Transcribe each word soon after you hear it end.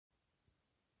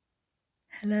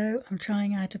Hello, I'm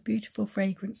trying out a beautiful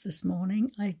fragrance this morning.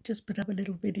 I just put up a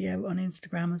little video on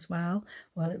Instagram as well.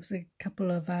 Well, it was a couple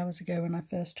of hours ago when I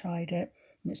first tried it,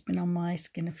 and it's been on my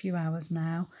skin a few hours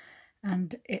now,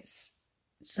 and it's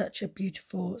such a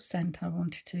beautiful scent I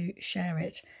wanted to share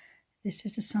it. This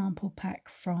is a sample pack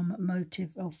from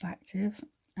Motif Olfactif,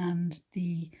 and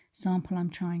the sample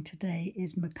I'm trying today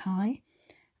is Makai.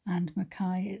 And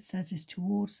Makai, it says, is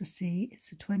towards the sea.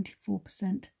 It's a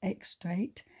 24%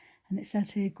 extract. And it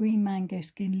says here, green mango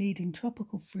skin leading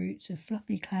tropical fruits, a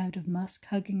fluffy cloud of musk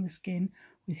hugging the skin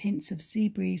with hints of sea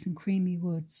breeze and creamy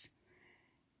woods.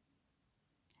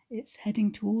 It's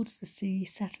heading towards the sea,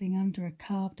 settling under a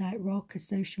carved out rock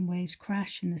as ocean waves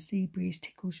crash and the sea breeze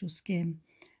tickles your skin.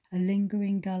 A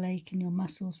lingering dull ache in your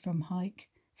muscles from a hike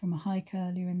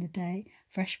earlier in the day,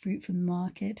 fresh fruit from the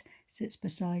market sits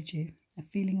beside you. A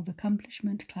feeling of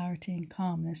accomplishment, clarity and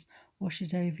calmness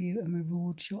washes over you and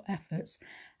rewards your efforts.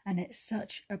 And it's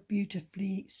such a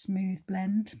beautifully smooth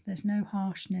blend. There's no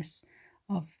harshness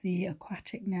of the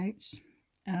aquatic notes,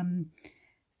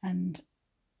 and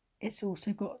it's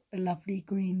also got a lovely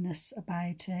greenness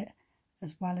about it,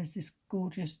 as well as this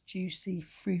gorgeous juicy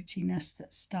fruitiness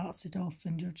that starts it off,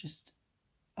 and you're just,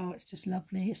 oh, it's just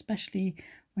lovely, especially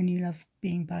when you love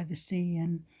being by the sea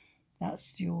and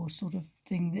that's your sort of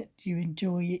thing that you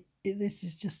enjoy. This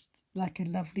is just like a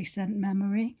lovely scent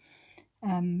memory.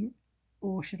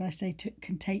 Or should I say,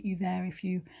 can take you there if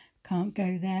you can't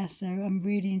go there. So I'm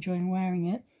really enjoying wearing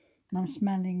it, and I'm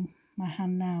smelling my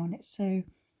hand now, and it's so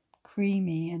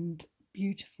creamy and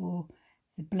beautiful.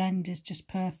 The blend is just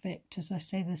perfect. As I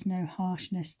say, there's no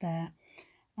harshness there,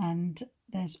 and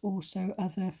there's also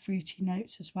other fruity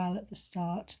notes as well at the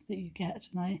start that you get,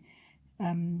 and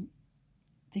I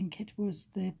think it was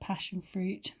the passion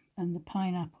fruit and the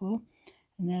pineapple,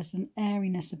 and there's an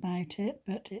airiness about it,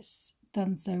 but it's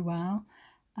done so well,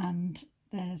 and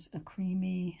there's a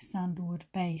creamy sandalwood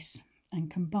base,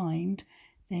 and combined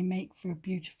they make for a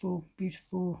beautiful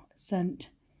scent.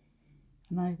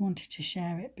 And I wanted to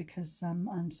share it because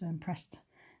I'm so impressed,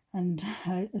 and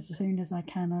as soon as I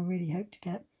can, I really hope to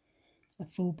get a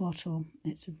full bottle.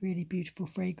 It's a really beautiful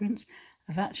fragrance.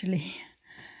 I've actually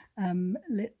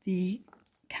lit the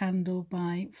candle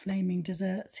by Flaming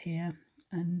Desserts here,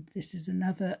 and this is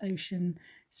another ocean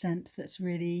scent that's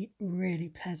really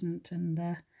pleasant, and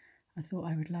I thought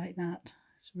I would like that.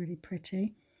 It's really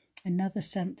pretty. Another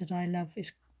scent that I love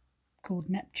is called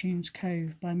Neptune's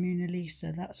Cove by Mona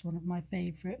Lisa. That's one of my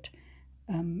favourite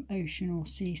ocean or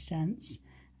sea scents,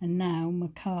 and now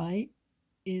Makai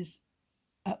is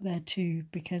up there too,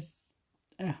 because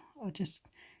I just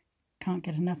can't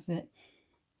get enough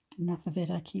of it.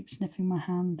 I keep sniffing my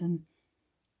hand, and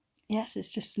yes,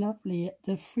 it's just lovely.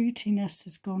 The fruitiness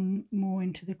has gone more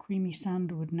into the creamy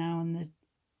sandalwood now, and the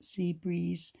sea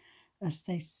breeze, as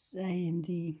they say in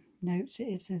the notes,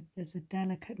 there's a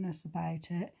delicateness about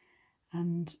it,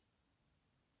 and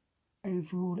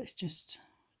overall it's just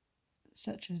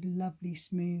such a lovely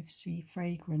smooth sea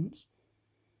fragrance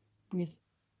with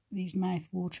these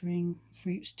mouth-watering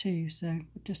fruits too. So I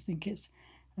just think it's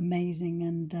amazing,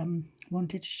 and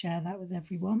wanted to share that with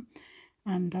everyone.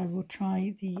 And I will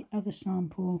try the other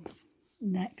sample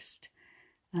next,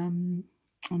 and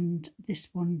this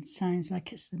one sounds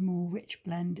like it's a more rich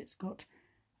blend. It's got,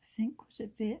 I think, was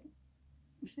it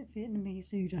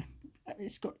Vietnamese oud?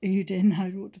 It's got oud in.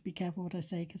 I ought to be careful what I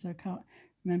say because I can't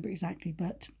remember exactly,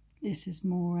 but this is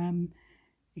more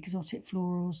exotic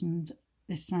florals, and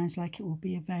this sounds like it will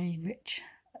be a very rich,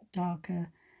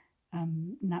 darker,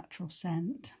 natural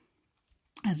scent,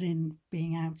 as in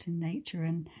being out in nature.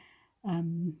 And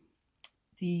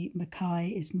the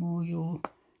Makai is more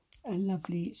a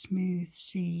lovely smooth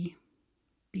sea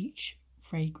beach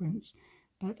fragrance,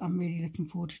 but I'm really looking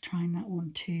forward to trying that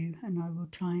one too, and I will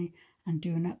try and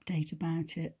do an update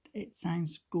about it. It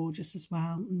sounds gorgeous as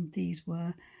well, and these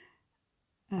were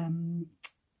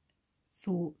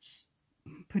thoughts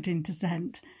put into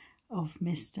scent of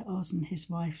Mr. Oz and his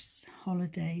wife's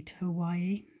holiday to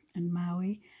Hawaii and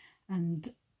Maui,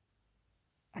 and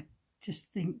I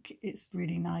just think it's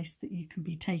really nice that you can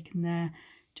be taken there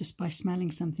just by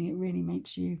smelling something. It really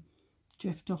makes you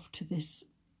drift off to this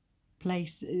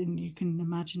place, and you can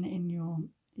imagine it in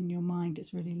your mind.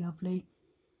 It's really lovely.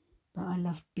 But I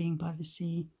love being by the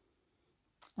sea,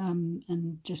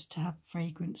 and just to have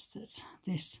fragrance that's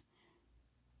this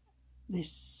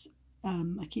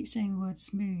I keep saying the word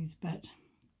smooth, but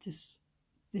this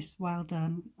well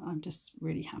done. I'm just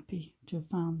really happy to have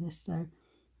found this, so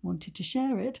wanted to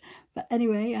share it. But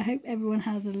anyway, I hope everyone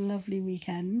has a lovely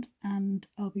weekend, and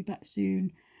I'll be back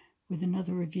soon with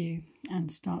another review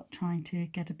and start trying to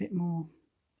get a bit more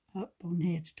up on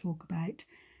here to talk about,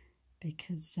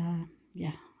 because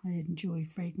yeah, I enjoy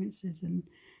fragrances, and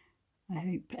I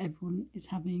hope everyone is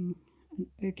having an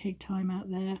okay time out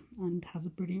there and has a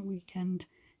brilliant weekend.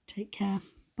 Take care.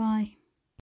 Bye.